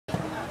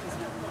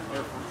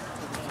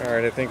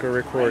Alright, I think we're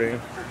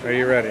recording. Are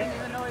you ready?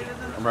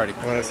 I'm ready.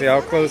 I want to see how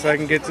close I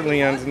can get to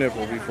Leon's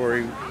nipple before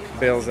he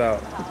bails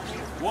out.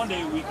 Here's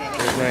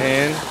my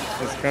hand.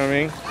 It's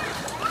coming.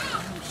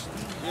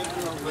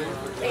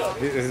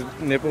 His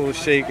nipple is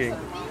shaking.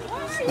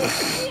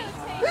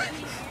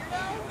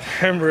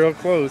 I'm real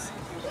close.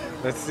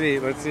 Let's see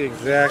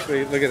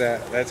exactly. Look at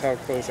that. That's how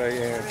close I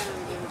am.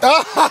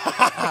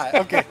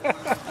 Okay.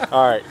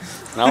 All right.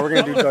 Now we're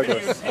going to do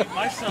Douglas.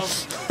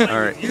 All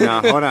right.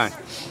 Now, hold on.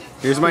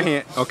 Here's my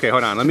hand. Okay,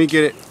 hold on. Let me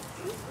get it.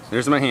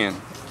 There's my hand.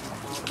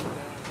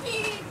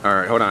 All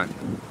right, hold on.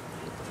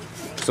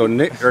 So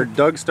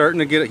Doug's starting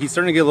to get. He's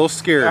starting to get a little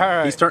scared. All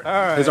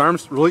right, His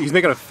arms really. He's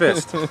making a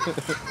fist.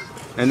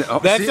 And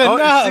that's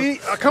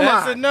enough. Come on.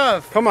 That's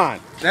enough. Come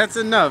on. That's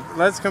enough.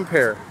 Let's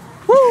compare.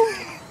 Woo!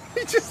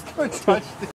 He just touched it.